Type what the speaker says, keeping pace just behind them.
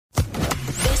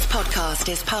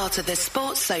podcast is part of the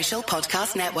Sports Social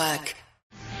Podcast Network.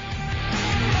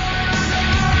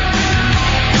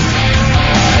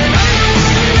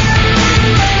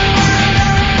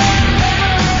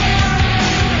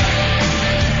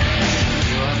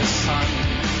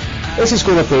 This is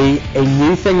going to be a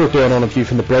new thing we're doing on A View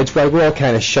from the Bridge. Well, we're all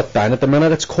kind of shut down at the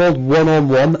minute. It's called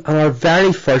One-on-One, and our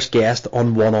very first guest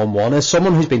on One-on-One is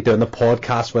someone who's been doing the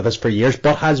podcast with us for years,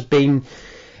 but has been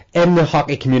in the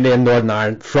hockey community in Northern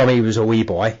Ireland from he was a wee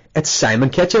boy. It's Simon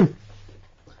Kitchen.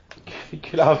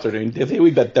 Good afternoon, Davey. A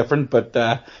wee bit different, but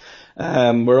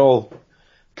we're all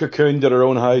cocooned at our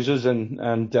own houses,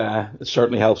 and it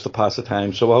certainly helps to pass the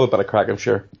time. So we'll have a bit of crack, I'm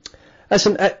sure.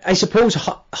 Listen, I suppose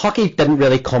hockey didn't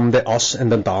really come to us in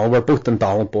Dundonald. We're both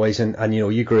Dundonald boys, and you know,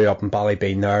 you grew up in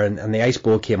Ballybean there, and the Ice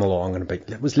Bowl came along, and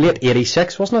it was late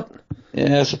 '86, wasn't it?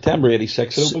 Yeah, September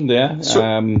 '86 it opened, yeah.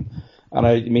 And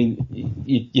I mean,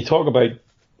 you talk about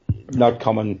not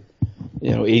coming,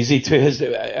 you know, easy to us.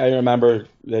 I remember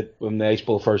that when the Ice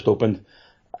Bowl first opened,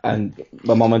 and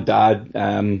my mum and dad,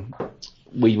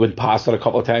 we would pass it a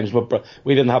couple of times.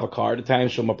 We didn't have a car at the time,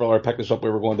 so my brother picked us up. We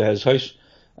were going to his house.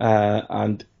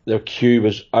 And the queue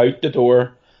was out the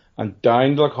door and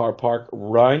down to the car park,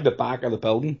 round the back of the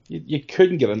building. You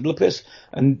couldn't get into the place,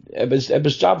 and it was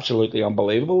absolutely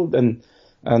unbelievable. And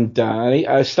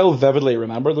I still vividly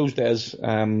remember those days.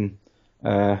 You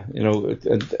know,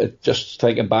 just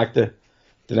thinking back to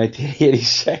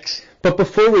 1986. But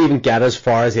before we even get as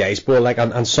far as the Ice Bowl, like,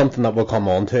 and something that we'll come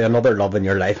on to, another love in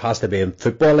your life has to be in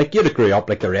football. Like, you'd have grew up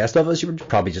like the rest of us. You were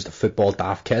probably just a football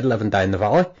daft kid living down the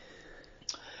valley.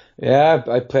 Yeah,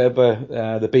 I played by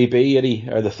the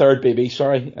BB, or the third BB,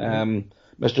 sorry.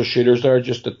 Mr. Shooters there,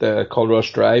 just at the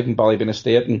Culross Drive in Ballybean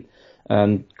Estate,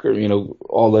 and you know,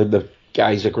 all the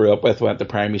guys I grew up with went to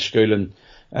primary school, and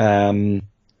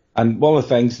one of the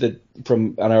things that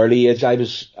from an early age I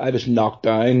was knocked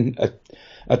down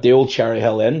at the old Cherry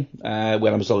Hill Inn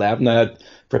when I was 11.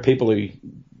 For people who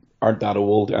aren't that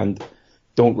old and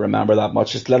don't remember that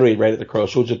much, it's literally right at the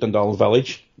crossroads at Dundonald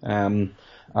Village.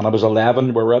 And I was 11.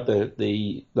 We were at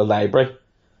the library,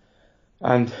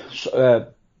 and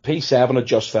P7 had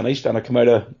just finished, and I come out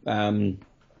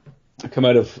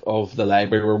of the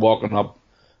library. We're walking up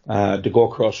to go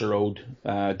across the road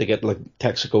to get like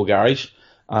Texaco Garage,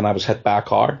 and I was hit by a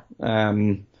car.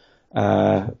 Apparently,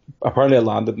 I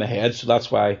landed in my head, so that's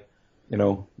why, you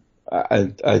know,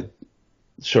 I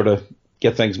sort of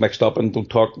get things mixed up and don't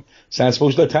talk sense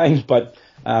most of the times. But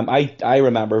I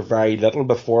remember very little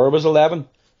before I was 11.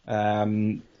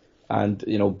 And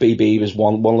you know, BB was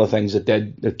one of the things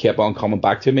that kept on coming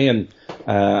back to me, and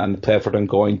played for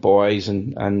Dungoyne boys,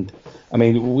 and I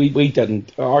mean, we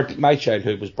didn't. My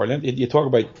childhood was brilliant. You talk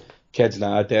about kids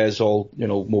nowadays, all, you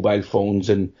know, mobile phones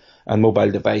and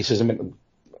mobile devices. I mean,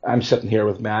 I'm sitting here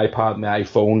with my iPad, my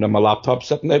iPhone, and my laptop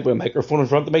sitting there with a microphone in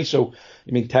front of me. So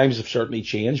I mean, times have certainly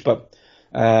changed, but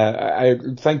I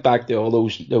think back to all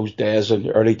those days and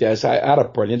early days. I had a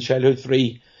brilliant childhood.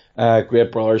 3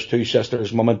 great brothers, 2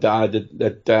 sisters, mum and dad.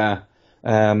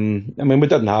 I mean, we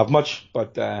didn't have much,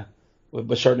 but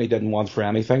we certainly didn't want for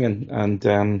anything. And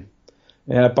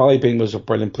Ballybean was a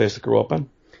brilliant place to grow up in.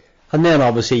 And then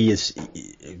obviously you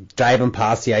driving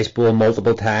past the Ice Bowl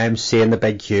multiple times, seeing the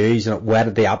big queues, and it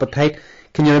whetted the appetite.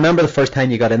 Can you remember the first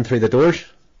time you got in through the doors?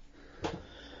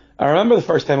 I remember the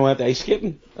first time I went ice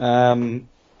skating.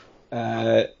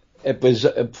 It was,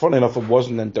 funny enough, it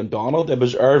wasn't in Dundonald. It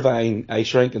was Irvine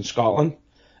Ice Rink in Scotland,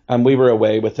 and we were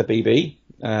away with the BB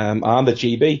and the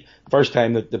GB. First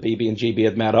time that the BB and GB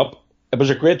had met up. It was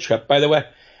a great trip, by the way.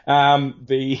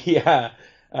 We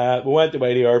went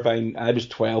away to Irvine. I was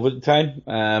 12 at the time,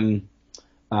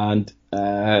 and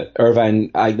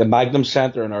Irvine, the Magnum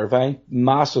Centre in Irvine,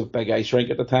 massive big ice rink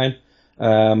at the time,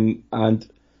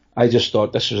 and I just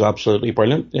thought this was absolutely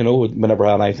brilliant. You know, we never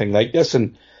had anything like this,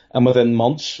 and within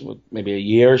months, maybe a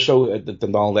year or so, the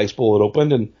Dundonald Ice Bowl had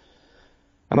opened, and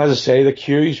as I say, the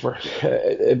queues were,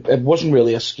 it wasn't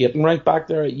really a skating rink back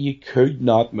there. You could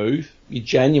not move. You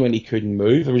genuinely couldn't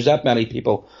move. There was that many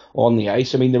people on the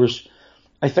ice. I mean,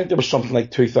 I think there was something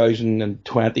like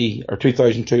 2,020 or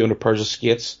 2,200 pairs of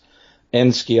skates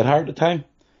in skate hard at the time.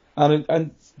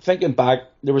 And thinking back,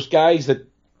 there was guys that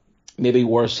maybe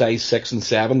wore size 6 and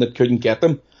 7 that couldn't get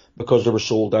them because they were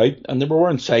sold out, and they were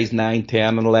wearing size 9,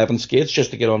 10 and 11 skates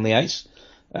just to get on the ice.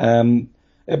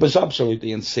 It was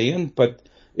absolutely insane. But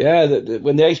yeah,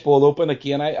 when the Ice Bowl opened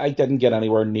again, I didn't get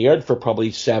anywhere near it for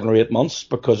probably 7 or 8 months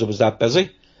because it was that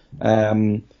busy.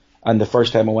 And the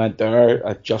first time I went there,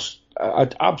 I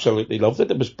absolutely loved it.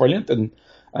 It was brilliant. And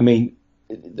I mean,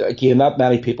 again, not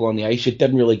many people on the ice. You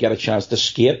didn't really get a chance to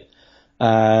skate.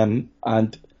 And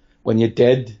when you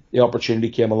did, the opportunity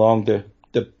came along to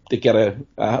get an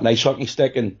ice hockey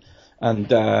stick and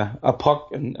a puck,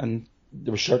 and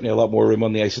there was certainly a lot more room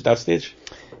on the ice at that stage.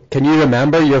 Can you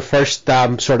remember your first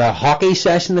sort of hockey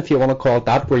session, if you want to call it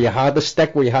that, where you had the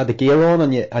stick, where you had the gear on,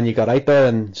 and you got out there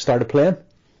and started playing?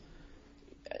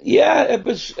 Yeah, it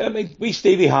was. I mean,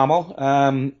 Stevie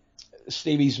Hamill,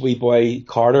 Stevie's wee boy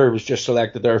Carter was just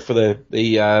selected there for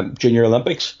the Junior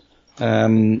Olympics. We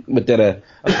did a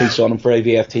piece on him for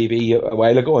AVF TV a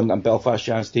while ago and Belfast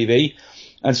Giants TV.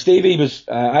 And Stevie was,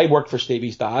 I worked for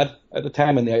Stevie's dad at the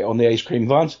time on the ice cream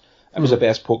vans. I was the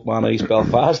best Pokemon in East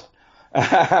Belfast.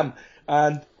 And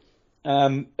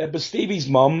it was Stevie's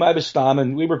mum. I was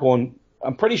standing,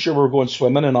 I'm pretty sure we were going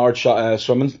swimming in our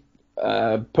swimming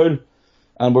pool.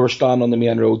 And we were standing on the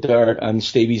main road there, and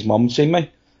Stevie's mum seen me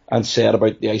and said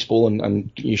about the ice bowl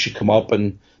and you should come up.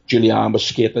 And Julianne was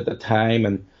skating at the time,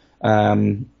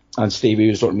 and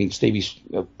Stevie's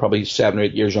probably 7 or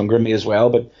 8 years younger than me as well,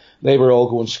 but they were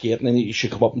all going skating, and you should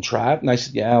come up and try it. And I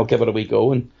said, yeah, I'll give it a wee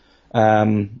go.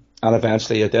 And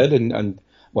eventually I did, and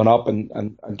went up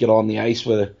and get on the ice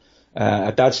with it.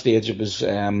 At that stage, it was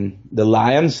the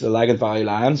Lions, the Lagan Valley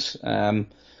Lions.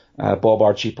 Bob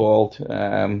Archibald, Big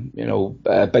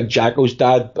Jacko's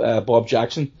dad, Bob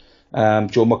Jackson,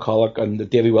 Joe McCulloch, and the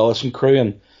Davy Willis and crew,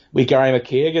 and we Gary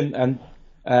McCaig, and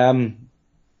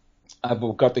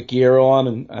we got the gear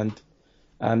on,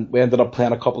 and we ended up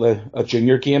playing a couple of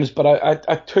junior games. But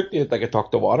I took it like I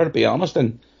took the water, to be honest,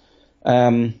 and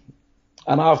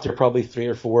after probably 3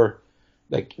 or 4,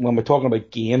 like when we're talking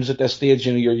about games at this stage,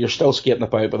 you're still skating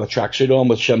about with a tracksuit on,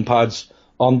 with shin pads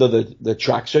under the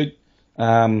tracksuit.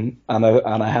 And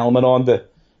a helmet on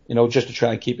just to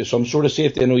try and keep you some sort of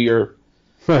safety. I know you're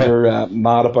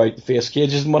mad about face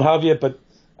cages and what have you, but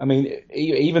I mean,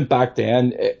 even back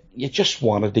then, you just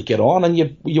wanted to get on, and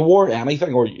you wore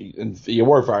anything, or you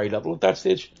wore very little at that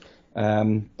stage.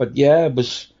 But yeah, it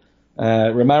was.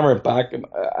 Remember back,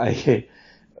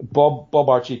 Bob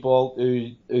Archibald,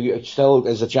 who still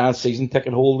is a Giants season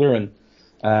ticket holder, and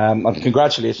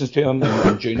congratulations to him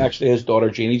in June. Actually, his daughter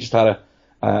Jeannie just had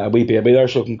a wee baby there,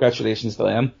 so congratulations to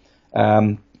them.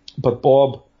 But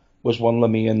Bob was one of the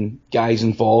main guys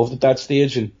involved at that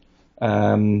stage, and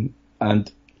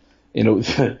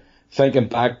thinking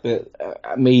back that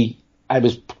I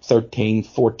was 13,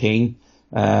 14,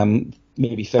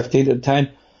 maybe 15 at the time,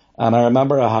 and I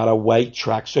remember I had a white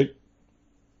tracksuit,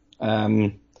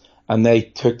 and they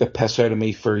took the piss out of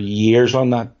me for years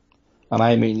on that, and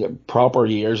I mean proper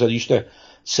years. I used to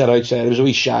sit outside. I was a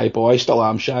wee shy boy, still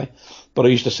am shy, but I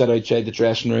used to sit outside the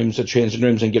dressing rooms, the changing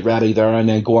rooms, and get ready there, and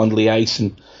then go onto the ice,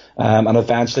 and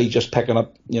eventually just picking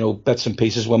up, bits and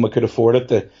pieces when we could afford it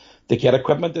to get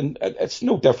equipment. And it's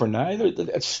no different now.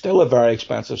 It's still a very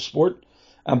expensive sport,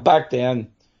 and back then,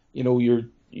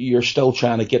 you're still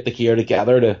trying to get the gear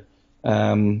together to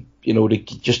to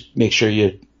just make sure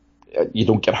you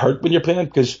don't get hurt when you're playing,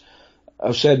 because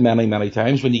I've said many, many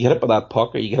times, when you get hit with that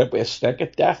puck or you get hit with a stick,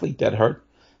 it definitely did hurt.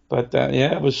 But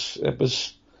it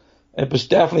was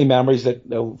definitely memories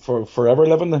that for forever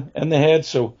live in the head.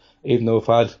 So even though I've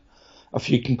had a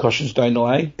few concussions down the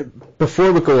line.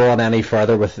 Before we go on any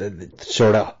further with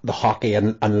sort of the hockey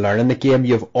and learning the game,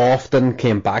 you've often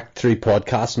came back through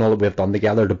podcasts and all that we've done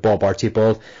together to Bob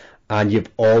Archibald, and you've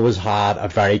always had a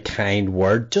very kind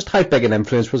word. Just how big an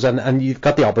influence was it? And you've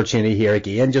got the opportunity here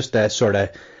again just to sort of,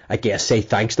 I guess, say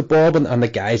thanks to Bob and the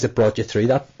guys that brought you through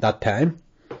that time.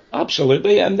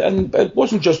 Absolutely, and it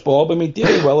wasn't just Bob. I mean,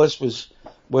 Davy Willis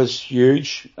was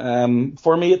huge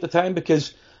for me at the time,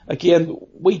 because again,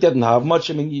 we didn't have much.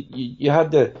 I mean, you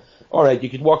had you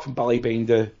could walk from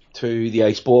Ballybean to the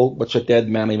Ice Bowl, which I did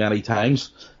many, many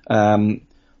times.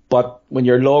 But when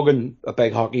you're logging a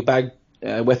big hockey bag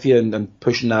with you and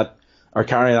pushing that or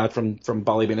carrying that from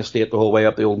Ballybean Estate the whole way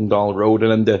up the Old Donald Road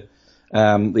and into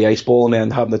the Ice Bowl, and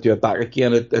then having to do it back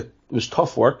again, it was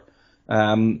tough work.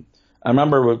 I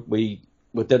remember we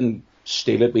didn't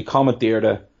steal it. We commandeered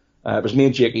it was me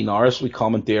and Jakey Norris. We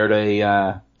commandeered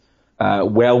a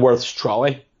Wellworth's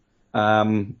trolley,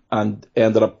 and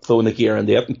ended up throwing the gear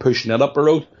into it and pushing it up the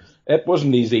road. It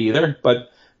wasn't easy either,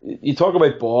 but you talk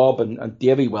about Bob and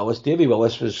Davy Willis. Davy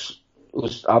Willis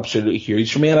was absolutely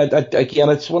huge for me, and again,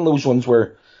 it's one of those ones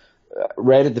where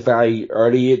right at the very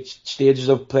early stages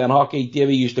of playing hockey,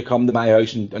 Davy used to come to my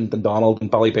house in Dundonald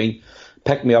and Ballybean,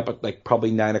 pick me up at like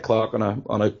probably 9 o'clock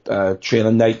on a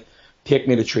training night, take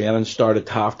me to training, start at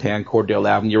 10:30, quarter to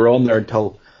 11. You were on there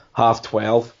until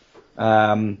 12:30.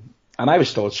 And I was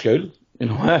still at school,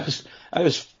 I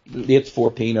was late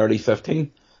 14, early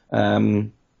 15,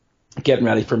 getting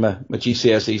ready for my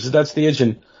GCSEs at that stage,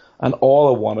 and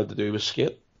all I wanted to do was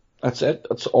skate. That's it.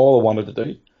 That's all I wanted to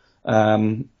do.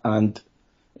 And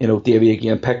Davy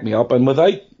again picked me up, and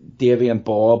without Davy and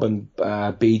Bob and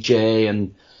BJ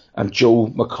and Joe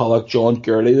McCulloch, John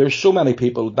Gurley, there's so many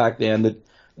people back then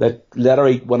that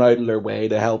literally went out of their way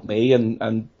to help me,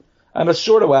 and it's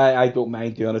sort of why I don't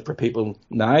mind doing it for people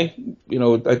now.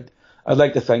 I'd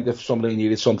like to think if somebody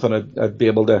needed something, I'd be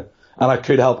able to, and I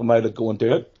could help them out, I'd go and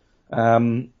do it.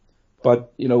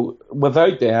 But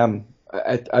without them,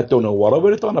 I don't know what I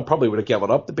would have done. I probably would have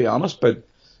given up, to be honest. But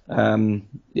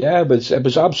it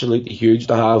was absolutely huge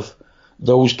to have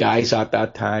those guys at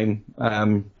that time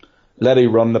literally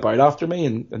running about after me,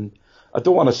 and I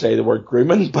don't want to say the word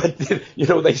grooming, but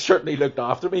they certainly looked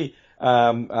after me,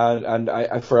 and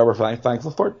I'm forever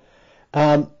thankful for it.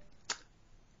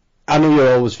 I know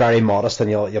you're always very modest, and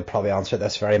you'll probably answer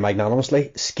this very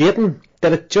magnanimously. Skating,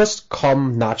 did it just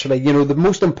come naturally? The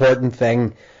most important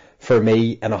thing for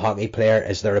me in a hockey player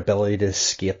is their ability to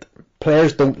skate.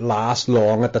 Players don't last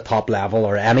long at the top level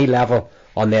or any level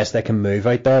unless they can move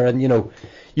out there. And you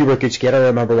were a good skater. I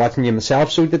remember watching you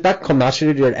myself. So did that come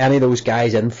naturally? Did any of those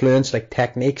guys influence like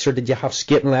techniques, or did you have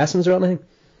skating lessons or anything?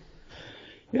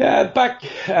 Yeah, back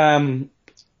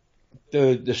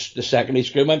the secondary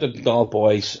school, went to the Donald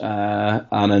Boys,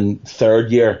 and in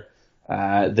third year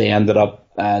they ended up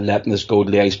letting us go to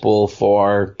the Ice Bowl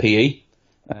for PE.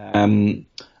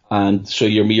 And so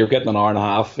you're getting an hour and a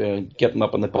half, getting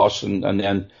up on the bus and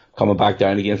then coming back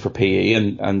down again for PE,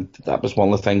 and that was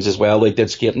one of the things as well. They did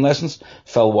skating lessons.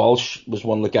 Phil Walsh was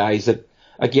one of the guys that,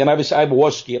 again, I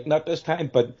was skating at this time,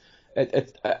 but I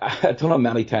don't know how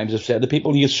many times I've said to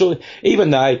people, even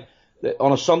now,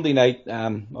 on a Sunday night,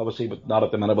 obviously, but not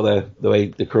at the minute with the way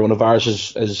the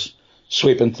coronavirus is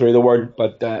sweeping through the world,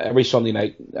 but every Sunday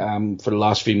night for the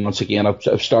last few months again,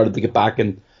 I've started to get back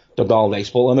in the Donald Ice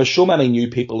Bowl, and there's so many new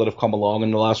people that have come along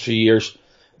in the last few years.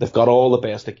 They've got all the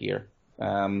best of gear.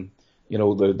 They've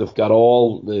got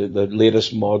all the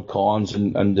latest mod cons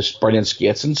and the brilliant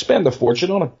skates, and spend a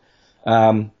fortune on it.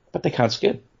 But they can't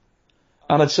skate.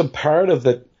 And it's imperative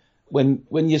that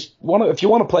if you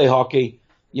want to play hockey,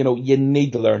 you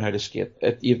need to learn how to skate.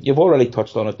 You've already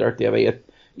touched on it there, Davey.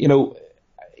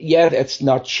 It's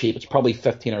not cheap. It's probably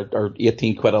 15 or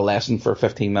 18 quid a lesson for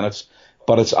 15 minutes.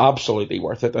 But it's absolutely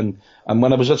worth it. And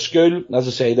when I was at school, as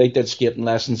I say, they did skating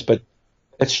lessons, but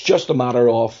it's just a matter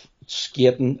of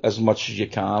skating as much as you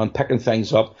can and picking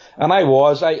things up. And I'd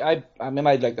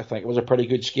like to think I was a pretty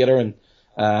good skater, and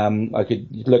I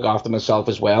could look after myself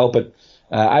as well. But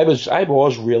I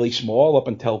was really small up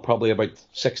until probably about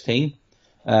 16.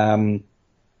 And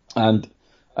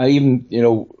I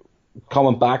even,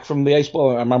 coming back from the Ice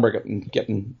Bowl, I remember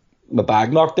getting my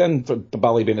bag knocked in for the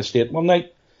Ballybeen Estate one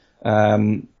night.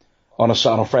 On a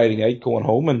Friday night going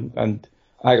home, and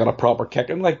I got a proper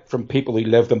kicking from people who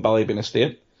lived in Ballybeen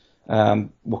Estate.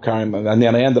 And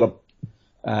then I ended up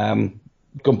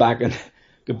going back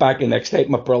the next night.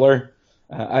 My brother,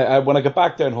 when I got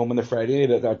back down home on the Friday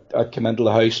night, I'd come into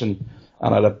the house and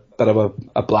I had a bit of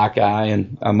a black eye,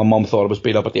 and my mum thought I was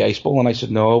beat up at the Ice Bowl, and I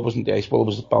said no, it wasn't the Ice Bowl, it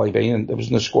was at Ballybeen, and it was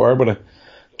in the square. But I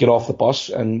get off the bus,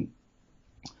 and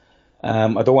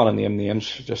I don't want to name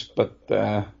names, but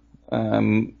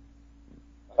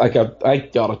I got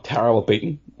a terrible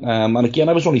beating. And again,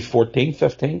 I was only 14,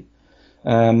 15.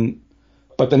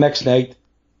 But the next night,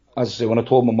 as I say, when I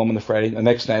told my mum on the Friday, the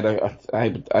next night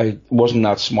I wasn't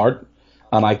that smart,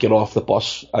 and I get off the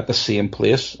bus at the same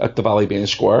place at the Ballybeen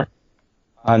Square.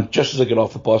 And just as I get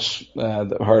off the bus, I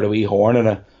heard a wee horn, and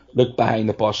I looked behind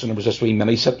the bus, and there was this wee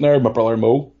mini sitting there, my brother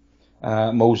Mo.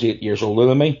 Mo's 8 years older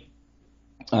than me.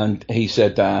 And he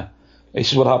said,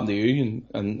 what happened to you?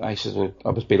 And I said, well, I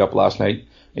was beat up last night.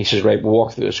 He says, right, we'll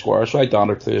walk through the square. So I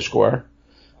wandered through the square.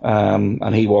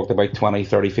 And he walked about 20,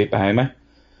 30 feet behind me.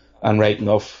 And right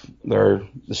enough, they're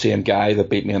the same guy that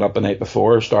beat me up the night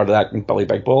before, started acting Billy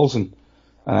Big Balls. And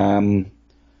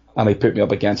he put me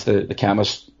up against the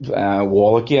chemist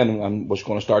wall again and was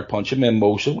going to start punching me. And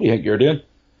Mo said, what do you think you're doing?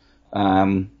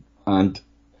 And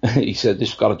he said, this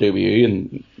has got to do with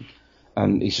you.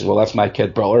 And he says, well, that's my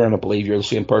kid brother, and I believe you're the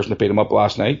same person that beat him up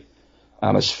last night.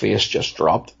 And his face just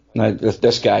dropped. Now,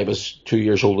 this guy was 2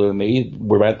 years older than me.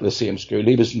 We went to the same school.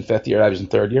 He was in 5th year, I was in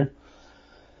 3rd year.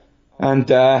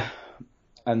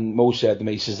 And Mo said to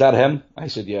me, he says, is that him? I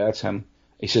said, yeah, it's him.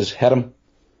 He says, hit him.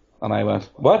 And I went,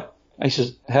 what? I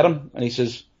says, hit him. And I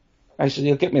said,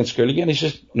 he'll get me in school again. He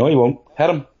says, no, he won't. Hit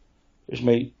him. There's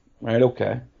me. Right,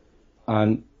 okay.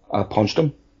 And I punched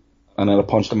him. And then I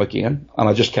punched him again, and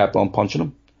I just kept on punching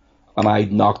him. And I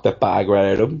knocked the bag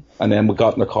right out of him. And then we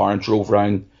got in the car and drove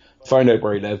round, found out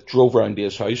where he lived, drove round to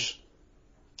his house.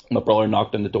 My brother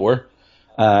knocked on the door,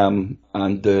 and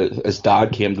his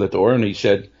dad came to the door and he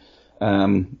said,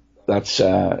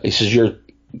 he says,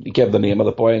 he gave the name of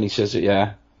the boy, and he says,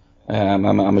 yeah,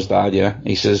 I'm his dad, yeah.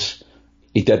 He says,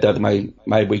 he did that to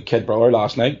my wee kid brother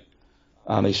last night.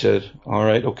 And he said, all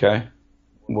right, okay.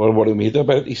 What do we meet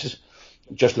about? He says,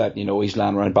 just letting you know, he's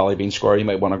lying around Ballybean Square. You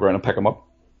might want to go around and pick him up.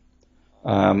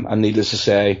 And needless to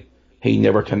say, he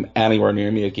never came anywhere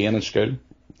near me again in school.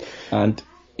 And,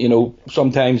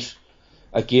 sometimes,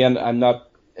 again, I'm not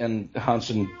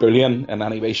enhancing bullying in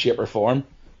any way, shape or form,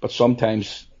 but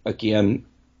sometimes, again,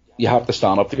 you have to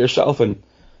stand up for yourself, and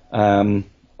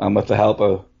with the help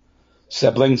of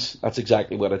siblings, that's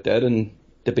exactly what I did. And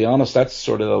to be honest, that's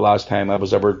sort of the last time I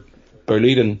was ever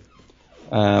bullied,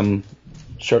 and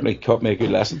certainly taught me a good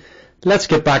lesson. Let's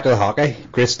get back to the hockey.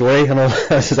 Great story, I know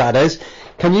as that is.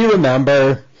 Can you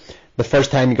remember the first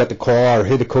time you got the call, or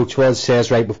who the coach was, says,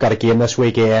 right, we've got a game this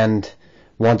weekend,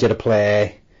 want you to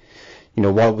play,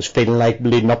 what it was feeling like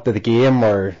leading up to the game,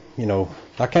 or,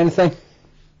 that kind of thing?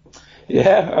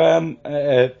 Yeah,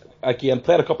 again,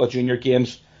 played a couple of junior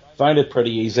games, found it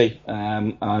pretty easy,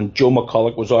 and Joe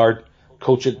McCulloch was our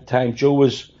coach at the time. Joe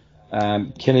was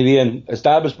Canadian. His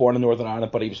dad was born in Northern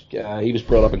Ireland, but he was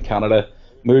brought up in Canada,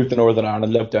 moved to Northern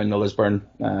Ireland, lived down in the Lisburn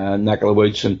neck of the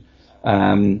woods,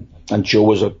 and Joe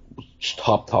was a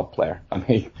top player. I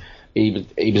mean,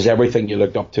 he was everything you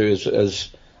looked up to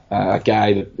as a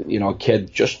guy that, a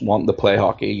kid just wanting to play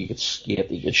hockey. He could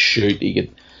skate, he could shoot,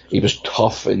 he was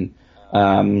tough, and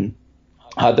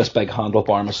had this big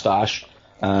handlebar moustache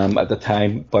at the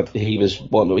time, but he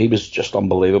was just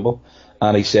unbelievable.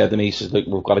 And he said to me, he says, look,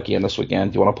 we've got a game this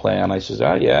weekend, do you want to play? And I says,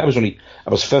 yeah. I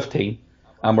was 15,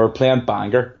 and we were playing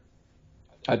Bangor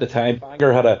at the time.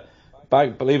 Bangor had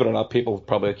believe it or not, people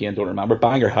probably again don't remember,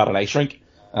 Bangor had an ice rink,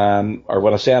 or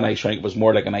when I say an ice rink, it was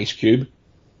more like an ice cube.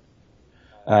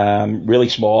 Really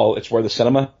small. It's where the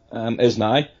cinema is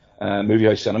now, Movie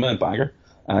House Cinema in Bangor.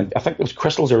 And I think it was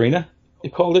Crystal's Arena, they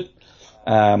called it.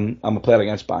 And we played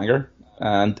against Bangor,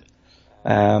 and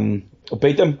I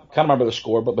beat them. Can't remember the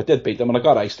score, but we did beat them, and I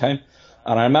got ice time.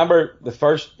 And I remember this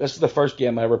is the first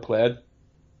game I ever played,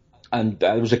 and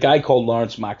there was a guy called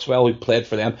Lawrence Maxwell who played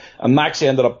for them, and Max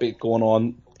ended up going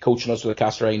on coaching us with the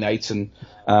Castlereagh Knights, and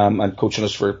coaching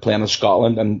us for playing in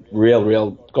Scotland, and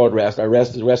real God rest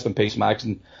in peace, Max,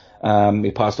 and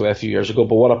he passed away a few years ago,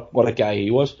 but what a guy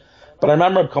he was. But I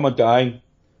remember him coming down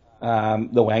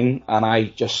the wing, and I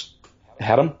just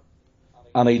hit him,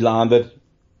 and he landed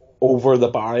over the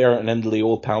barrier and into the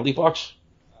old penalty box.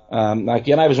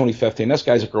 Again, I was only 15. This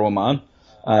guy's a grown man,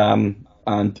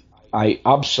 and I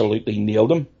absolutely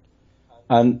nailed him.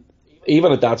 And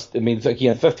even at that,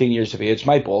 again, 15 years of age,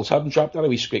 my balls hadn't dropped out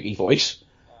of his squeaky voice.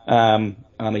 And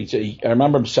I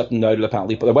remember him sitting out of the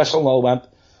penalty, but the whistle all went.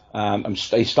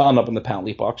 He's standing up in the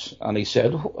penalty box, and he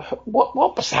said, "What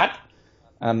was that?"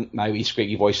 And my wee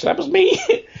squeaky voice said, "That was me."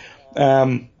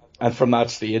 And from that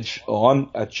stage on,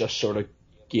 I just sort of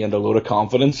gained a load of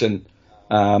confidence, and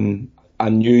I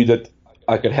knew that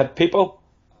I could hit people,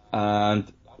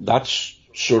 and that's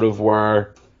sort of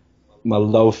where my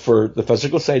love for the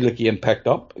physical side of the game picked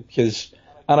up.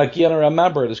 And again, I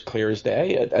remember it as clear as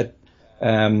day. It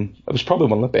was probably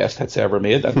one of the best hits I ever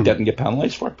made. I didn't get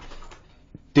penalised for it.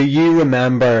 Do you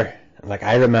remember? Like,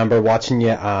 I remember watching you,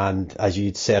 and as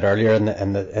you said earlier in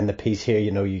the piece here,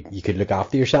 you could look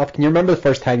after yourself. Can you remember the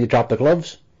first time you dropped the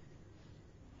gloves?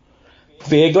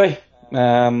 Vaguely. We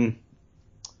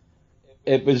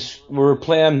were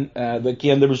playing the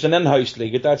game. There was an in-house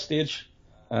league at that stage,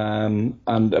 and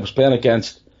I was playing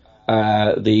against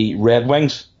the Red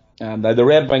Wings. Now the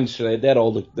Red Wings, they had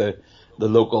all the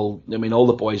local. All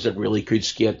the boys that really could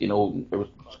skate. There was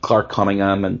Clark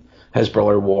Cunningham and his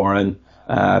brother Warren.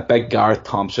 Big Gareth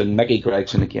Thompson, Mickey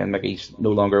Gregson again. Mickey's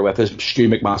no longer with us. Stu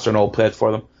McMaster and all played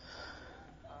for them.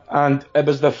 And it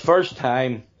was the first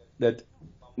time that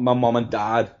my mum and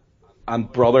dad and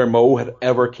brother Mo had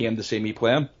ever came to see me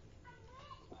playing.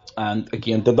 And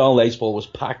again, the Donald Ice Bowl was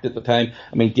packed at the time.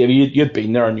 Davey, you'd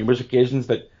been there on numerous occasions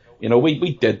that,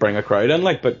 we did bring a crowd in,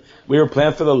 but we were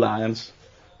playing for the Lions,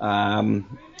 and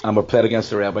we played against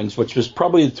the Red Wings, which was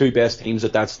probably the two best teams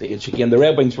at that stage. Again, the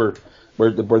Red Wings were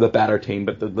the better team,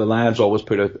 but the Lions always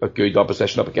put a good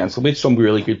opposition up against them. We had some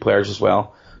really good players as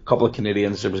well. A couple of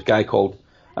Canadians. There was a guy called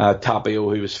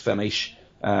Tapio who was Finnish,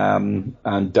 and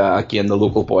again the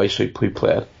local boys who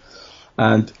played.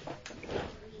 And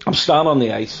I'm standing on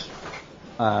the ice,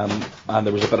 and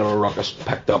there was a bit of a ruckus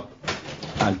picked up,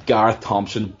 and Gareth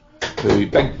Thompson,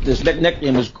 his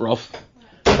nickname was Gruff,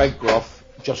 Big Gruff,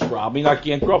 just grabbed me.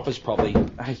 Again, Gruff is probably,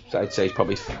 I'd say he's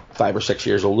probably 5 or 6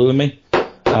 years older than me.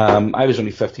 I was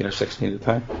only 15 or 16 at the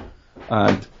time,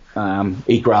 and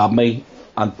he grabbed me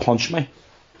and punched me.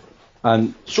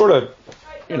 And sort of,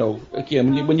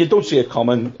 again, when you don't see it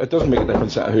coming, it doesn't make a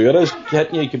difference who it is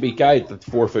hitting you. It could be a guy that's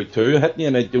 4'2" hitting you,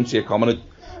 and you don't see it coming.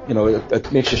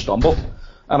 It makes you stumble.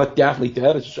 And it definitely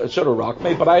did. It sort of rocked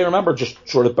me. But I remember just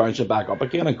sort of bouncing back up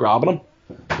again and grabbing him.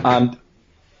 And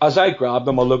as I grabbed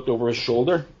him, I looked over his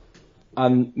shoulder.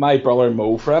 And my brother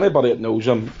Mo, for anybody that knows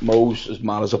him, Mo's as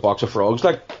mad as a box of frogs.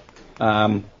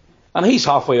 And he's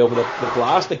halfway over the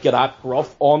glass to get at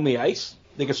Gruff on the ice.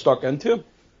 They get stuck into him.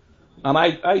 And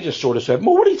I just sort of said,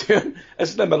 Mo, what are you doing?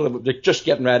 It's in the middle of just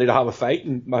getting ready to have a fight.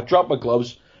 And I dropped my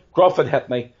gloves. Gruff had hit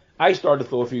me. I started to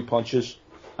throw a few punches.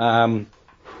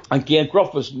 Again,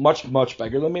 Gruff was much, much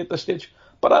bigger than me at this stage.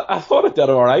 But I thought it did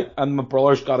all right. And my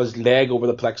brother's got his leg over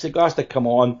the plexiglass to come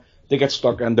on to get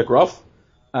stuck into Gruff.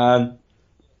 And,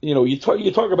 you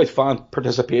talk about fan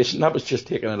participation. That was just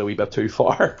taking it a wee bit too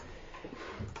far.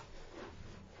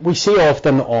 We see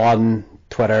often on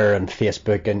Twitter and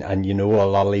Facebook and a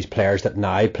lot of these players that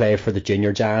now play for the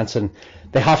junior giants, and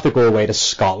they have to go away to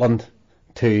Scotland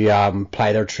to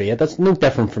ply their trade. That's no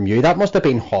different from you. That must have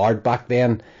been hard back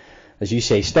then, as you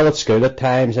say, still at school at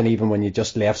times, and even when you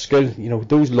just left school,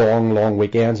 those long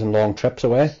weekends and long trips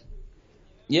away.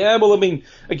 Yeah, well, I mean,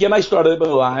 again, I started with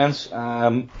the Lions.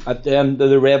 At the end,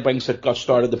 the Red Wings had got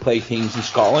started to play teams in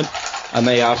Scotland, and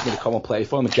they asked me to come and play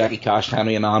for them, with Jackie Cash,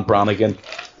 Henry Annan, Brannigan.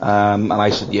 And I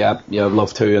said, yeah, I'd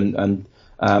love to. And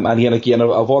then again,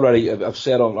 I've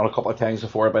said on a couple of times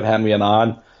before about Henry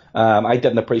Annan. I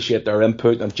didn't appreciate their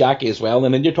input, and Jackie as well.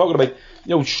 And then you're talking about,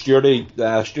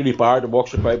 Stewie Barrett that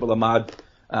walks about with a mad,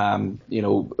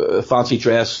 fancy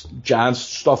dress, Giants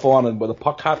stuff on and with a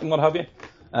puck hat and what have you.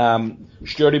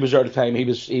 Sturdy was there at the time. He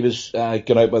was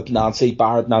going out with Nancy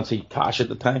Cash at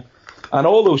the time, and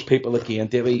all those people again,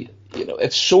 Davey.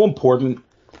 It's so important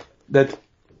that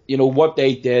what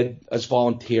they did as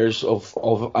volunteers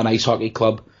of an ice hockey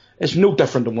club is no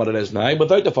different than what it is now.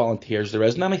 Without the volunteers, there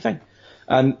isn't anything.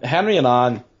 And Henry and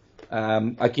Ann,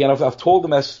 again, I've told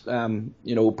them this,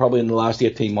 probably in the last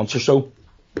 18 months or so.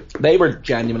 They were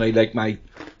genuinely like my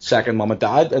second mum and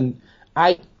dad, and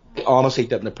I honestly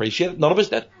didn't appreciate it. None of us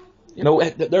did.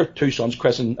 Their two sons,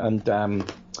 Chris and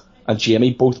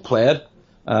Jamie, both played,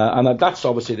 and that's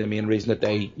obviously the main reason that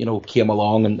they came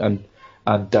along and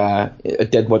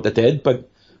did what they did. But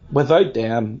without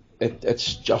them,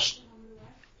 it's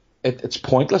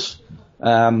pointless.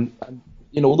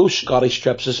 Those Scottish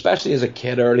trips, especially as a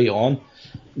kid early on,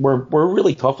 were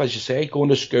really tough, as you say. Going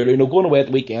to school, going away at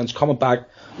the weekends, coming back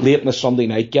late on a Sunday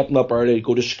night, getting up early to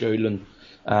go to school, and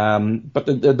but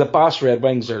the Bass Red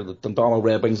Wings, or the Dundonald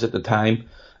Red Wings at the time,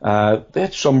 they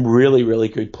had some really, really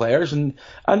good players, and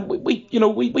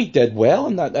we did well.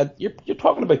 And that you're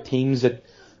talking about teams that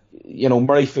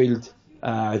Murrayfield,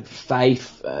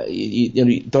 Fife,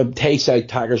 Tayside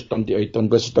Tigers,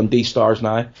 Dundee Stars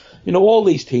now. All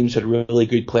these teams had really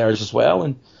good players as well,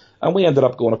 and we ended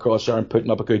up going across there and putting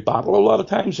up a good battle a lot of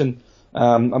times, and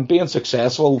being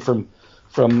successful from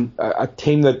a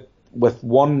team that, with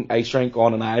one ice rink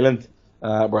on an island,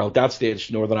 well, at that stage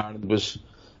Northern Ireland was,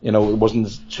 it wasn't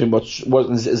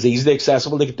as easily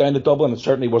accessible to get down to Dublin. It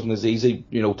certainly wasn't as easy,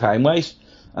 time wise.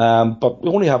 But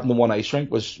only having the one ice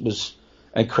rink was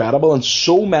incredible, and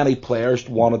so many players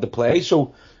wanted to play.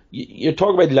 So you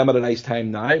talk about limited ice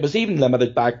time now. It was even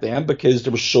limited back then because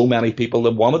there were so many people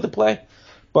that wanted to play.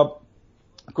 But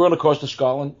going across to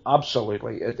Scotland,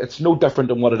 absolutely, it's no different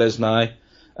than what it is now.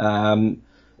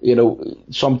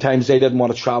 Sometimes they didn't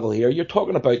want to travel here. You're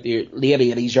talking about the late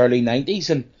 80s, early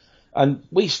 90s, and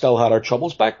we still had our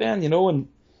troubles back then, and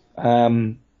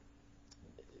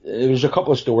there was a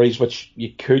couple of stories which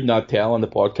you could not tell on the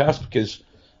podcast because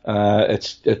they're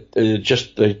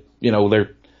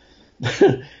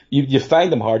you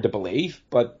find them hard to believe,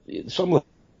 but some of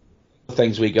the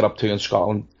things we get up to in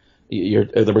Scotland, they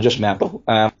were just mental.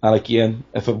 And again,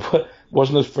 if it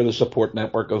wasn't for the support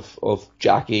network of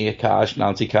Jackie Cash,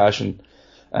 Nancy Cash, and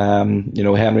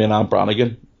Henry and Ann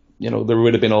Brannigan, there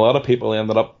would have been a lot of people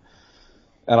ended up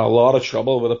in a lot of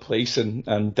trouble with the police,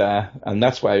 and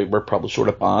that's why we're probably sort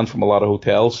of banned from a lot of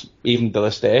hotels, even to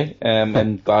this day,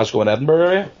 in Glasgow and Edinburgh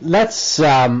area.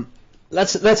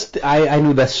 I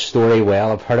know this story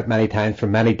well. I've heard it many times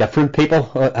from many different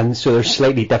people, and so there's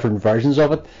slightly different versions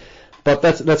of it. But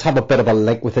let's have a bit of a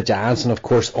link with the Giants, and of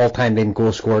course all-time leading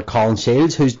goal scorer Colin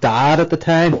Shields, whose dad at the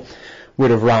time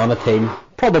would have ran a team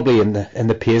probably in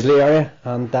the Paisley area,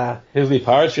 and Paisley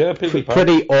Pirates, yeah, Paisley Pirates.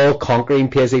 Pretty all-conquering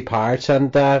Paisley Pirates,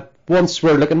 and once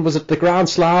we're looking, was it the Grand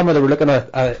Slam, or they were looking at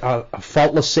a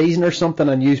faultless season or something,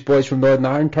 and you boys from Northern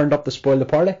Ireland turned up to spoil the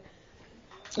party?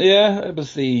 Yeah, it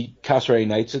was the Castlereagh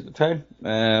Knights at the time.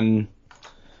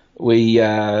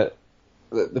 the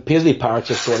Paisley Pirates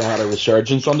have sort of had a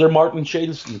resurgence under Martin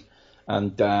Shields,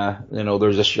 and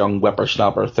there's this young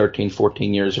whippersnapper, 13,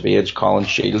 14 years of age, Colin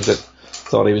Shields, that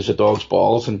thought he was a dog's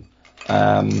balls, and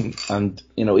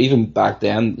even back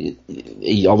then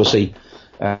he obviously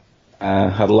had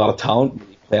a lot of talent.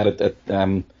 He played at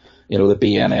the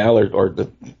BNL or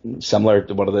the similar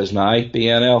to what it is now,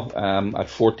 BNL, at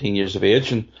 14 years of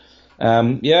age,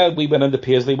 and we went into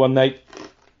Paisley one night.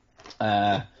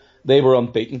 They were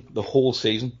unbeaten the whole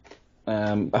season.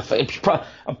 I'm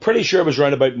pretty sure it was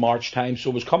around about March time,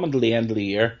 so it was coming to the end of the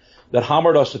year. They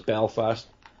hammered us at Belfast.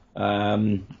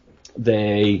 They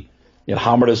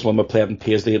hammered us when we played in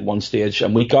Paisley at one stage,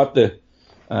 and we got the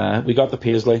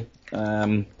Paisley.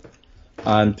 And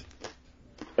I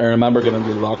remember going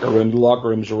into the locker room. The locker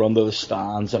rooms were under the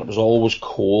stands, and it was always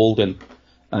cold. And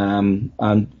we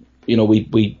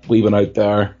went out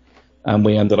there, and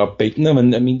we ended up beating them.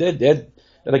 And I mean, they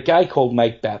had a guy called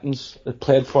Mike Bettins that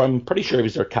played for him. I'm pretty sure he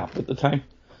was their captain at the time.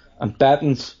 And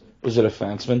Bettins was a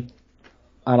defenseman.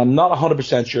 And I'm not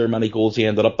 100% sure how many goals he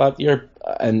ended up that year.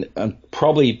 And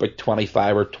probably about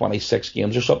 25 or 26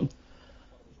 games or something.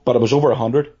 But it was over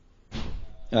 100.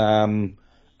 And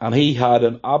he had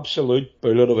an absolute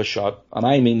bullet of a shot. And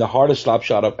I mean the hardest slap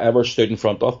shot I've ever stood in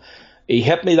front of. He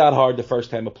hit me that hard the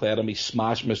first time I played him. He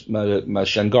smashed my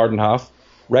shin guard in half.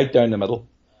 Right down the middle.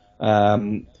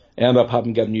 I ended up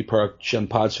having to get a new pair of shin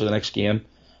pads for the next game.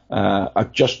 I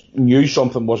just knew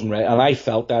something wasn't right, and I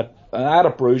felt that. I had a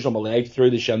bruise on my leg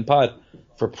through the shin pad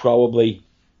for probably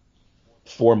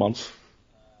 4 months.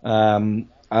 And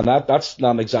that's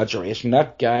not an exaggeration.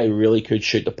 That guy really could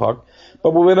shoot the puck.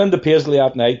 But we went into Paisley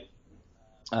that night.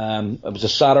 It was a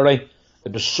Saturday.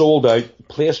 It was sold out. The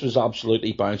place was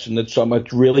absolutely bouncing. There's some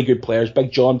really good players.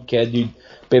 Big John Kidd, who'd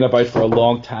been about for a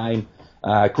long time.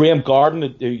 Graham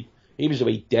Garden, he was a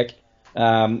wee dick.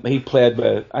 He played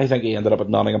with, I think he ended up at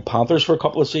Nottingham Panthers for a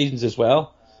couple of seasons as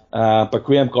well. But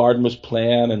Graham Garden was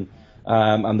playing,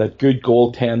 and the good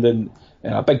goaltending.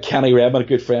 Big Kenny Redmond, a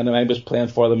good friend of mine, was playing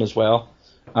for them as well.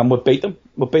 And we beat them.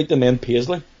 We beat them in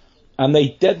Paisley. And they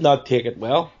did not take it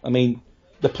well. I mean,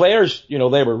 the players, they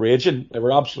were raging. They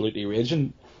were absolutely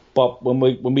raging. But when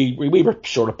we were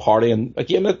sort of partying, a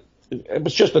game it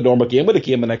was just a normal game. We had a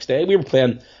game the next day. We were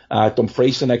playing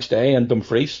Dumfries the next day in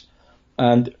Dumfries.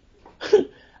 And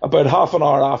about half an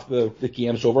hour after the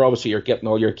game's over, obviously you're getting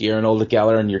all your gear and all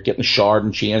together, and you're getting showered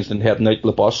and changed and heading out to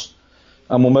the bus.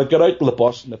 And when we got out to the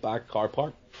bus in the back car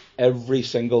park, every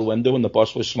single window in the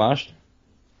bus was smashed.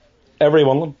 Every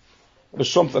one of them. It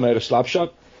was something out of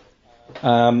Slapshot.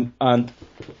 And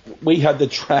we had to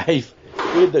drive.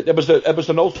 It was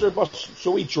an Ulster bus,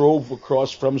 so we drove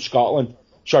across from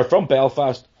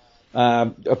Belfast.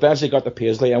 Eventually got to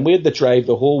Paisley, and we had to drive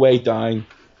the whole way down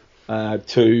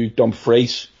to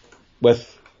Dumfries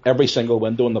with every single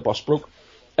window in the bus broke,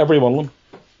 every one of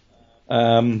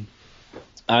them.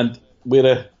 And we had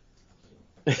a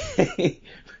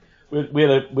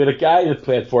guy that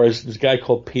played for us. This guy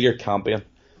called Peter Campion.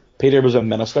 Peter was a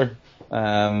minister,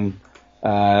 and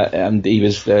he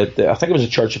was I think it was the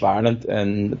Church of Ireland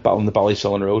on the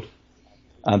Ballysullen Road.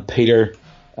 And Peter,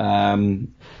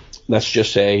 let's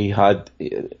just say, he had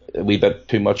a wee bit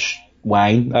too much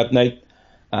wine that night,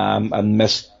 and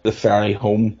missed the ferry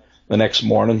home the next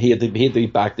morning. He had to be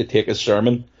back to take his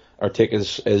sermon, or take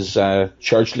his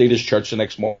church, lead his church the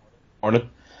next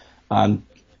morning, and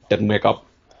didn't wake up.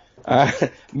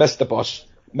 Missed the bus,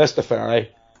 missed the ferry,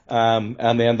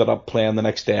 and they ended up playing the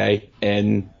next day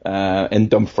in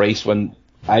Dumfries. When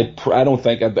I don't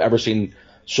think I've ever seen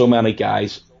so many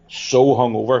guys so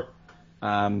hungover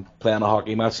playing a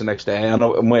hockey match the next day.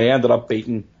 And we ended up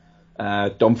beating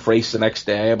Dumfries the next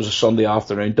day. It was a Sunday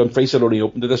afternoon. Dumfries had only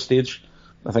opened at this stage.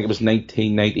 I think it was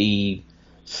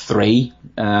 1993.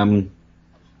 I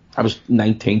was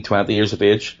 19, 20 years of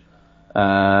age.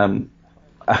 And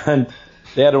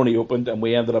they had only opened, and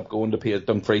we ended up going to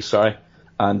Dumfries,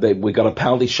 and we got a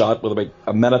penalty shot with about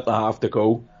a minute and a half to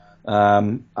go.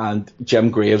 And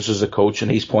Jim Graves was the coach,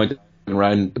 and he's pointing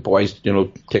around the boys,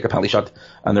 take a penalty shot,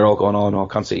 and they're all going, oh no,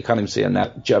 can't even see a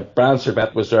net. Brian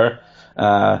Servette was there.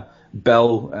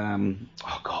 Bill,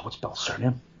 what's Bill's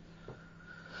surname?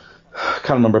 Can't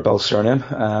remember Bill's surname.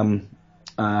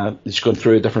 He's going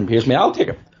through a different page. I'll take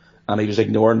it. And he was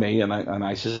ignoring me, and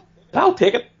I said, I'll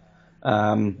take it.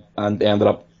 And ended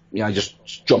up, I just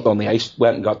jumped on the ice,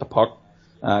 went and got the puck,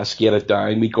 skated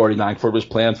down. Gordy Langford was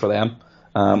playing for them,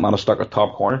 and I stuck at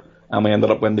top corner, and we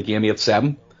ended up winning the game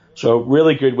 8-7. So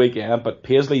really good weekend. But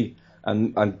Paisley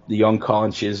and the young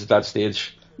Colin Shields at that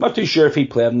stage, not too sure if he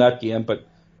played in that game, but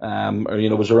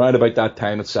it was around about that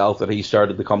time itself that he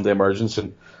started to come to emergence,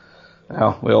 and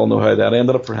Well, we all know how that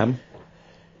ended up for him.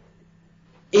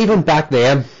 Even back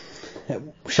then,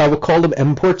 shall we call them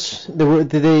imports?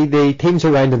 The teams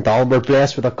around in Dublin were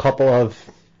blessed with a couple of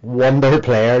wonder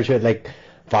players like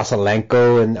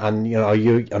Vasilenko and I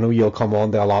know you'll come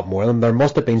on to a lot more of them. There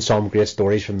must have been some great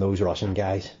stories from those Russian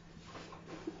guys.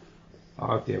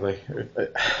 Oh, Davey.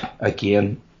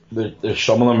 Again, there's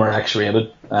some of them are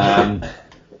X-rated.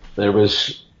 There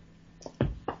was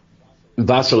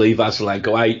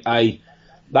Vasilenko.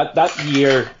 That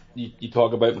year you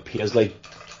talk about with Paisley.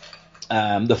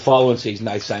 The following season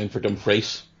I signed for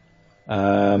Dumfries.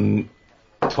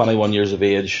 21 years of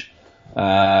age.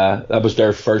 That was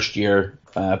their first year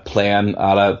playing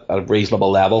at a reasonable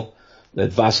level.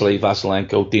 That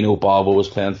Vasilenko, Dino Bobo was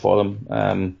playing for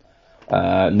them.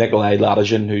 Nikolai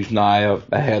Ladizhin, who's now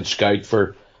a head scout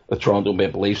for the Toronto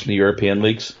Maple Leafs in the European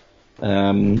leagues.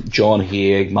 John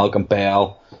Haig, Malcolm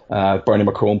Bell, Bernie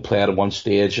McCrone played at one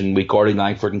stage, and we Gordy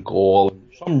Langford in goal.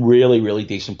 Some really, really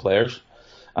decent players.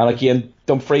 And again,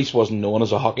 Dumfries wasn't known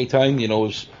as a hockey town. It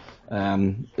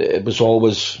was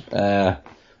always,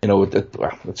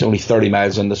 it's only 30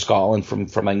 miles into Scotland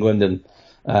from England,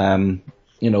 and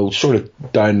sort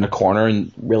of down the corner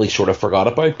and really sort of forgot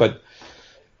about. But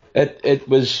it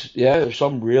was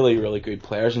some really, really good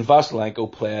players. And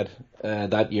Vasilenko played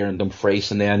that year in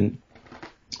Dumfries, and then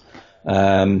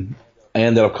I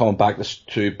ended up coming back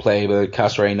to play with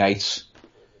Castlereagh Knights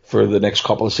for the next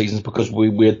couple of seasons, because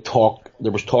we had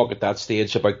there was talk at that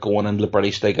stage about going into the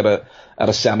British League at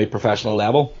a semi-professional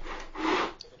level.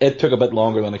 It took a bit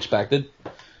longer than expected.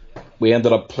 We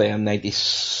ended up playing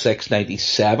 96,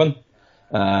 97,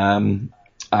 and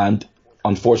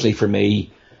unfortunately for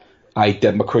me, I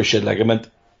did my cruciate ligament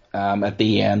at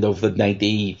the end of the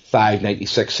 95,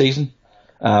 96 season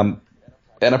in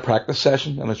a practice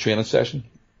session, in a training session.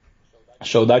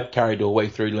 So that carried all the way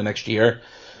through the next year.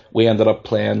 We ended up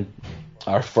playing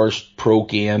our first pro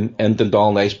game in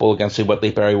Dundonald Ice Bowl against the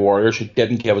Whitley-Berry Warriors, who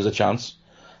didn't give us a chance.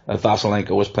 Vasilenko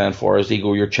was playing for us,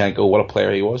 Igor Yurchenko, what a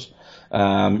player he was.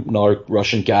 Another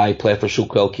Russian guy played for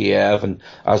Sokol Kiev, and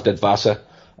as did Vasa.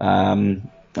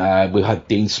 We had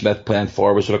Dean Smith playing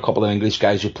for us, with a couple of English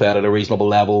guys who played at a reasonable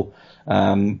level.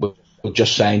 We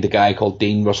just signed a guy called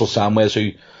Dean Russell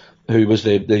Samways, who was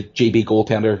the GB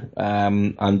goaltender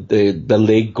and the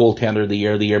league goaltender the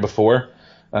year before.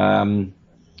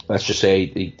 Let's just say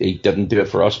he didn't do it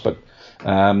for us, but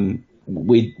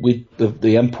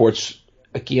the imports,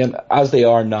 again, as they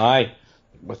are now,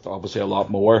 with obviously a lot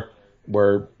more,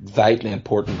 were vitally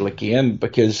important again,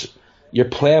 because you're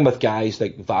playing with guys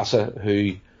like Vasa,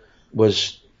 who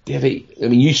was, Davey, I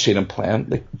mean, you've seen him playing.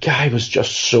 The guy was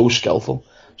just so skillful,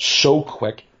 so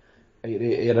quick.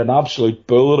 He had an absolute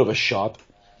bullet of a shot.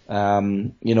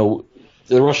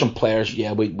 The Russian players,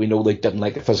 we know they didn't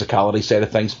like the physicality side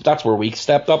of things, but that's where we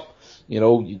stepped up.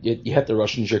 You hit the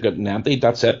Russians, you're getting emptied,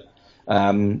 that's it.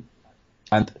 Vasa,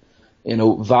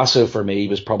 for me,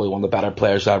 was probably one of the better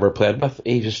players I ever played with.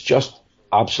 He was just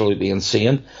absolutely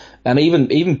insane. And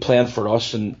even playing for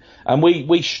us, and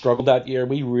we struggled that year.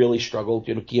 We really struggled.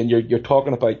 Again, you're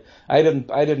talking about, I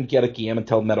didn't get a game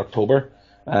until mid-October.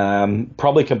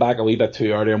 Probably come back a wee bit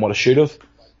too early than what I should have.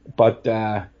 But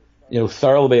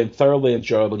thoroughly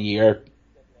enjoyable year.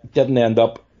 Didn't end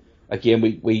up,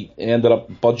 again, we ended up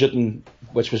budgeting,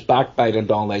 which was backed by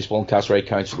Dundonald Ice Bowl and Castlereagh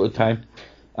Council at the time.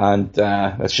 And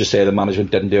let's just say the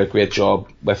management didn't do a great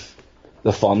job with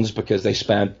the funds, because they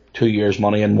spent 2 years'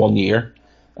 money in 1 year.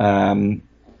 The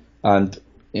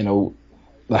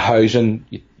housing,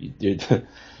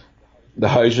 the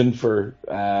housing for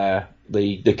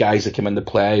the guys that came into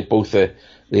play, both the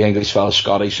English fellows,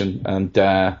 Scottish and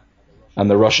the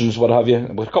Russians, what have you,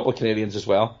 with a couple of Canadians as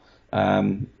well.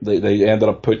 They ended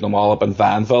up putting them all up in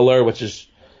Vanville there, which is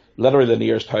literally the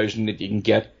nearest housing that you can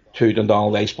get to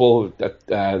Dundonald Ice Bowl at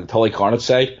the Tullycarnet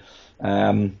site.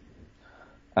 And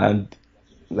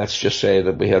let's just say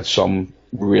that we had some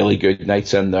really good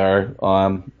nights in there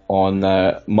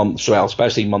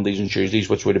especially Mondays and Tuesdays,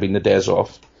 which would have been the days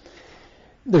off.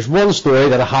 There's one story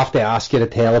that I have to ask you to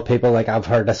tell people, like I've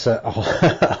heard this a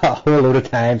whole load of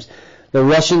times. The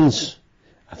Russians,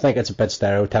 I think it's a bit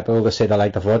stereotypical to say they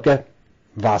like the vodka.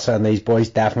 Vasa and these boys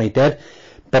definitely did,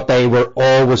 but they were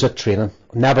always at training,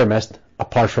 never missed,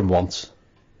 apart from once.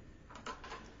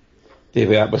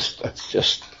 Davey, it's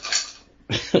just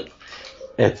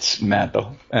it's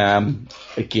mental.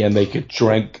 Again, they could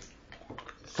drink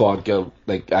vodka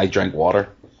like I drink water.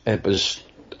 It was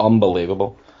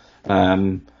unbelievable.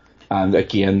 And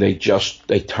again, they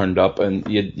turned up, and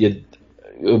you'd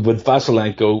with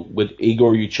Vasilenko, with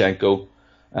Igor Yurchenko,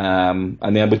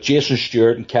 and then with Jason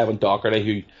Stewart and Kevin Doherty,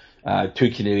 who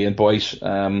two Canadian boys,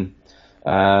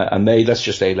 And let's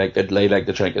just say, they like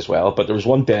to drink as well. But there was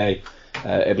one day,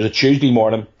 it was a Tuesday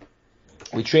morning.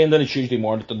 We trained on a Tuesday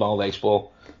morning at the Donald Expo,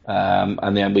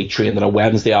 and then we trained on a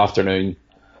Wednesday afternoon,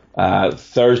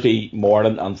 Thursday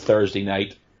morning and Thursday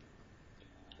night,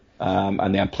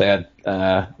 and then played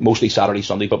mostly Saturday,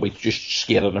 Sunday, but we just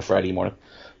skated on a Friday morning.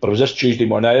 But it was this Tuesday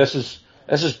morning. Now this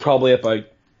is probably about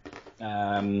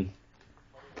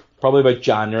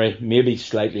January, maybe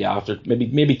slightly after,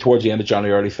 maybe towards the end of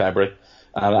January, early February.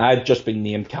 And I'd just been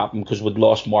named captain because we'd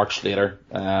lost Mark Slater,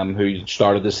 who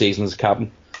started the season as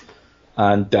captain.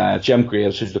 And Jim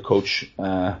Graves, who's the coach,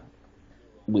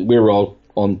 we were all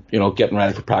on, getting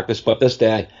ready for practice. But this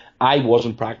day, I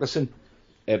wasn't practicing.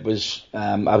 It was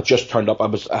I just turned up. I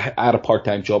had a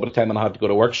part-time job at the time, and I had to go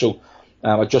to work. So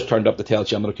I just turned up to tell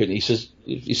Jim that I couldn't. He says,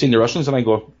 "You seen the Russians?" And I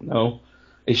go, "No."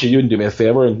 He said, "You can do me a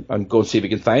favour and go and see if we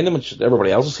can find them." And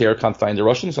everybody else is here, can't find the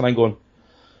Russians. And I'm going,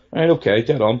 "All right, okay,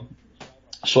 dead on."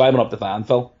 So I went up to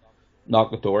Vanville,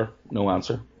 knocked the door, no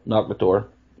answer. Knocked the door,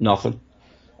 nothing.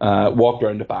 Walked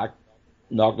around the back,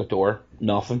 knocked the door,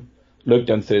 nothing. Looked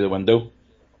in through the window,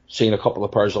 seen a couple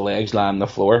of pairs of legs lying on the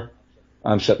floor.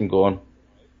 I'm sitting going,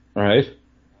 all right.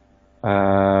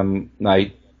 Now,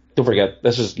 don't forget,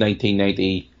 this is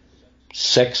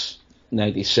 1996,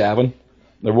 97.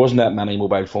 There wasn't that many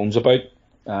mobile phones about,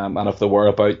 and if there were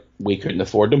about, we couldn't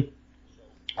afford them.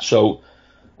 So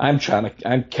I'm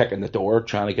kicking the door,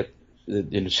 trying to get,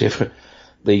 see if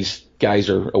these guys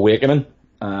are awakening.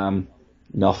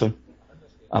 Nothing.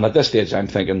 And at this stage, I'm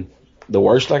thinking the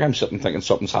worst. I'm sitting thinking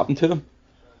something's happened to them.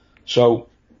 So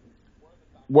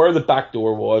where the back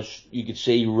door was, you could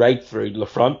see right through to the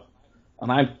front.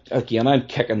 And I'm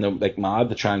kicking them like mad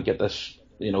to try and get this,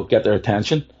 get their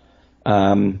attention.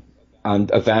 And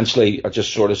eventually, I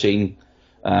just sort of seen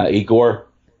Igor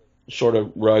sort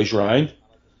of rouse round.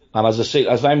 And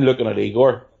as I'm looking at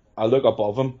Igor, I look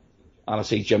above him and I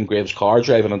see Jim Graves' car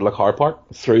driving into the car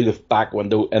park through the back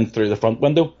window, in through the front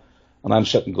window. And I'm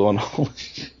sitting going,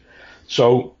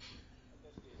 so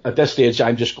at this stage,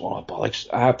 I'm just going, oh, bollocks,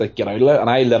 I have to get out of it. And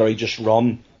I literally just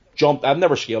jumped. I've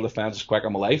never scaled a fence as quick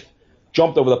in my life.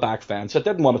 Jumped over the back fence. I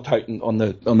didn't want to tighten on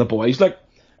the boys, even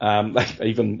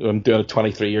I'm doing it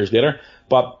 23 years later.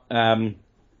 But they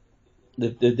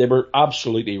were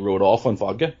absolutely rode off on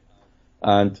vodka.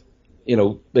 And,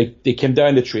 they came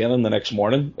down to training the next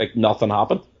morning, like nothing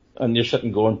happened. And you're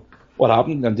sitting going, what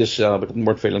happened? And just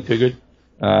weren't feeling too good.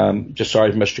 Just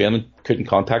sorry for missed training, couldn't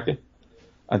contact you.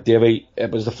 And Davey,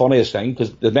 it was the funniest thing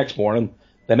because the next morning,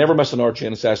 they never missed another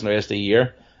training session the rest of the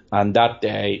year. And that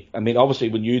day, obviously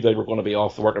we knew they were going to be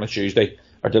off work on a Tuesday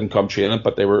or didn't come training,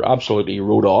 but they were absolutely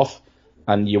rode off.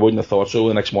 And you wouldn't have thought so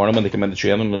the next morning when they came into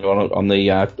training on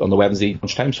the Wednesday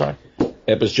lunchtime, sorry.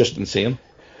 It was just insane.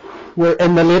 We're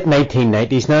in the late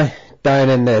 1990s now, down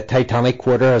in the Titanic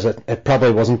Quarter, as it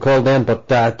probably wasn't called then, but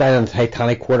down in the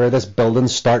Titanic Quarter, this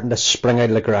building's starting to spring out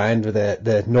of the ground with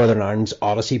the Northern Ireland's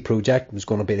Odyssey project. It was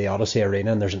going to be the Odyssey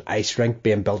Arena, and there's an ice rink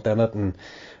being built in it, and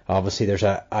obviously there's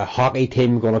a hockey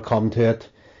team going to come to it.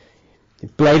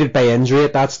 Blighted by injury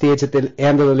at that stage at the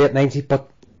end of the late 90s, but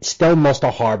still must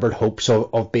have harboured hopes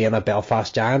of being a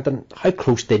Belfast giant. And how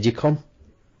close did you come?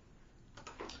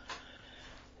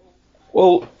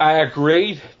 Well, I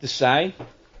agreed to sign.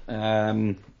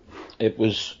 It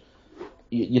was,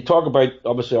 you talk about,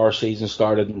 obviously our season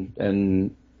started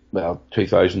in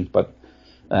 2000, but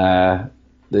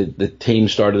the team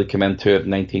started to come into it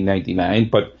in 1999.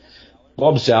 But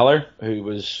Bob Zeller, who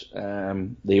was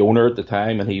the owner at the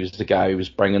time, and he was the guy who was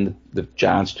bringing the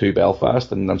Giants to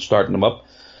Belfast and then starting them up,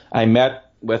 I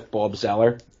met with Bob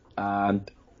Zeller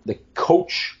and the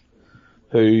coach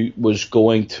who was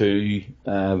going to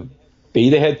be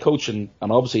the head coach, and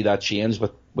obviously that changed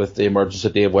with the emergence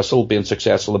of Dave Whistle being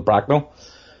successful in Bracknell.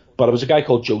 But it was a guy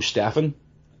called Joe Steffen,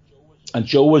 and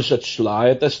Joe was at Slough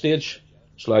at this stage,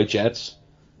 Slough Jets,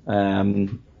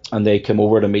 and they came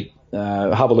over to meet,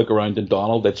 have a look around in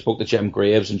Donald. They spoke to Jim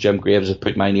Graves, and Jim Graves had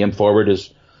put my name forward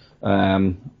as,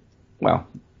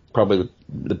 probably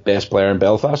the best player in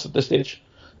Belfast at this stage.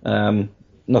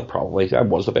 Not probably, I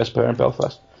was the best player in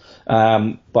Belfast.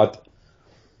 But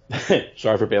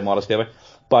sorry for being modest, David.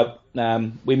 But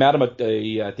we met him at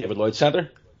the David Lloyd Centre.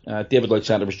 David Lloyd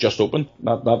Centre was just open,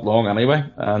 not long anyway,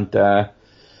 and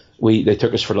they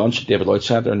took us for lunch at David Lloyd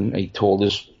Centre, and he told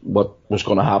us what was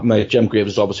going to happen. Now, Jim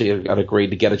Graves obviously had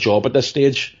agreed to get a job at this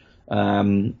stage,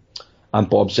 and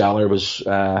Bob Zeller was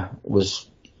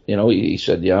he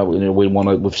said, yeah,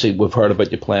 we've heard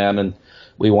about you playing, and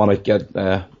we want to get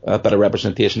a bit of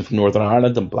representation from Northern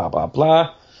Ireland, and blah blah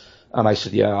blah. And I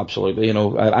said, yeah, absolutely.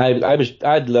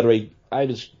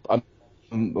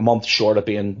 a month short of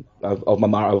being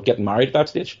of getting married at that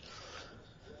stage.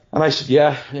 And I said,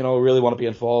 yeah, I really want to be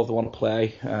involved. I want to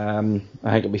play. I think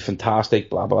it'd be fantastic.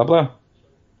 Blah blah blah.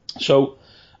 So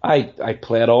I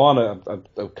played on at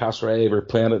Castlereagh. We were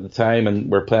playing at the time, and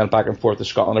we were playing back and forth to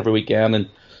Scotland every weekend. And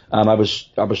I was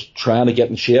trying to get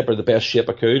in shape, or the best shape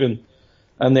I could.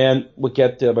 And then we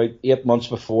get to about 8 months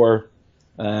before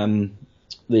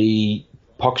the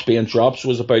pucks being dropped. So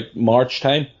it was about March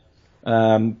time.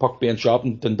 Puck being dropped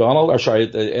in Dundonald, the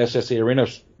SSE Arena,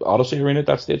 Odyssey Arena at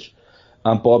that stage.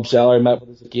 And Bob Zeller met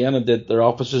with us again, and their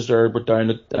offices were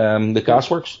down at the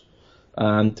Gasworks.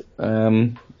 And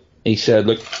he said,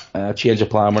 look, change of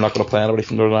plan. We're not going to play anybody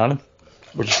from Northern Ireland.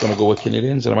 We're just going to go with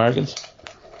Canadians and Americans.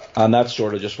 And that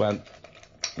sort of just went,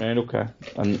 right, okay.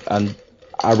 And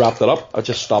I wrapped it up. I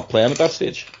just stopped playing at that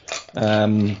stage.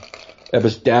 It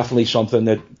was definitely something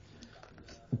that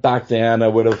back then I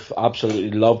would have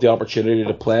absolutely loved the opportunity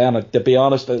to play. And to be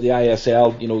honest, the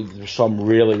ISL, there's some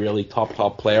really, really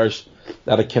top players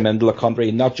that had come into the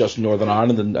country, not just Northern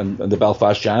Ireland and the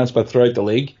Belfast Giants, but throughout the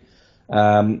league.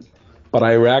 But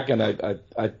I reckon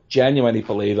I genuinely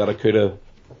believe that I could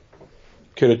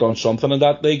have done something in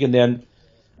that league. And then,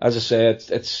 as I say,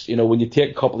 it's when you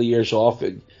take a couple of years off,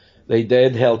 they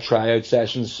did held tryout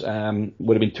sessions.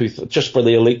 Would have been just for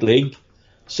the Elite League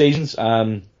seasons.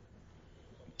 A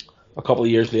couple of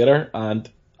years later, and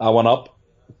I went up.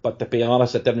 But to be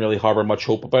honest, I didn't really harbour much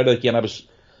hope about it. Again,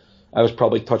 I was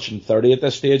probably touching 30 at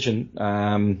this stage,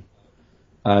 and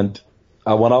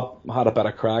I went up, had a bit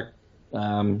of crack,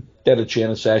 did a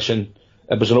training session.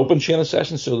 It was an open training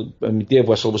session, so Dave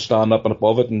Whistle was standing up and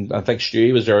above it, and I think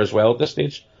Stewie was there as well at this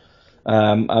stage.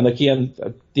 And again,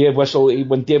 when Dave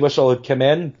Whistle had come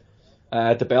in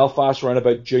to Belfast around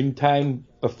about June time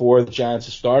before the Giants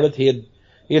had started, he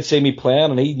had seen me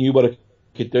playing and he knew what I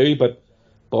could do, but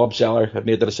Bob Zeller had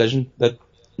made the decision that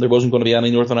there wasn't going to be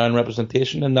any Northern Ireland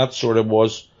representation, and that sort of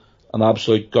was an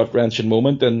absolute gut-wrenching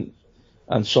moment, and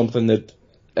something that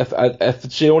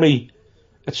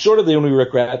it's sort of the only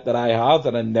regret that I have,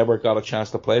 that I never got a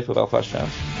chance to play for Belfast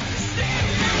Giants.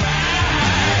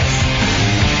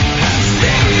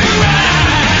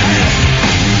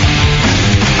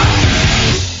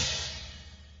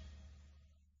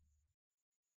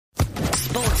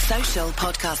 Sports Social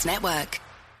Podcast Network.